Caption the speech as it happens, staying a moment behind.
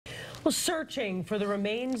Well, searching for the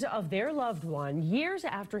remains of their loved one years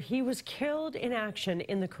after he was killed in action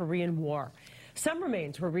in the Korean War. Some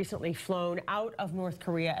remains were recently flown out of North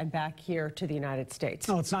Korea and back here to the United States.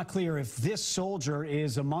 No, it's not clear if this soldier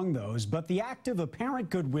is among those, but the act of apparent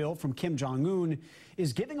goodwill from Kim Jong-un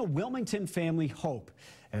is giving a Wilmington family hope.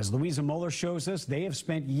 As Louisa Moller shows us, they have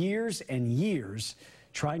spent years and years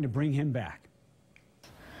trying to bring him back.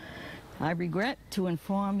 I regret to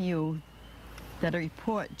inform you that a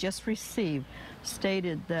report just received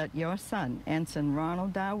stated that your son, Ensign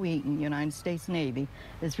Ronald Dow Eaton, United States Navy,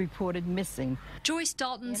 is reported missing. Joyce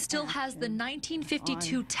Dalton still has the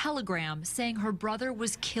 1952 telegram saying her brother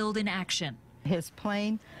was killed in action. His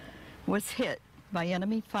plane was hit by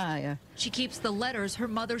enemy fire. She keeps the letters her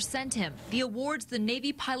mother sent him, the awards the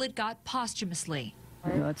Navy pilot got posthumously.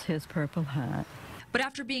 That's his Purple Heart. But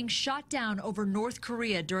after being shot down over North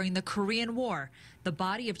Korea during the Korean War, the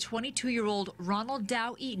body of 22-year-old Ronald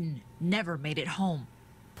Dow Eaton never made it home.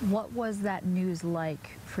 What was that news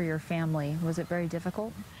like for your family? Was it very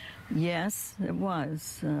difficult? Yes, it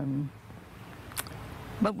was.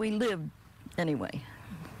 But we lived anyway.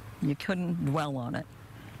 You couldn't dwell on it.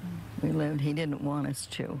 We lived. He didn't want us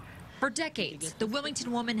to. For decades, the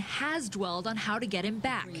Wilmington woman has dwelled on how to get him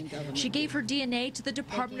back. She gave her DNA to the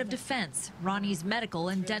Department of Defense, Ronnie's medical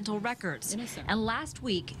and dental records. And last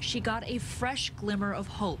week, she got a fresh glimmer of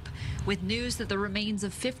hope with news that the remains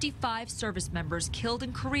of 55 service members killed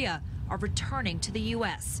in Korea are returning to the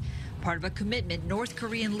U.S., part of a commitment North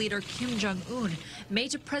Korean leader Kim Jong-un made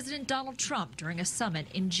to President Donald Trump during a summit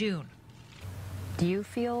in June. Do you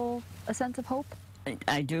feel a sense of hope?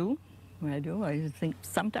 I do. I do. I think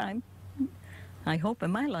sometime. I hope in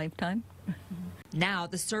my lifetime. Now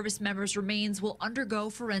the service member's remains will undergo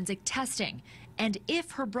forensic testing. And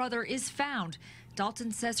if her brother is found,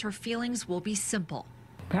 Dalton says her feelings will be simple.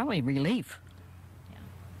 Probably relief.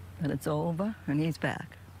 That it's over and he's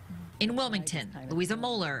back. In Wilmington, Louisa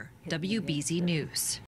Moller, WBZ News.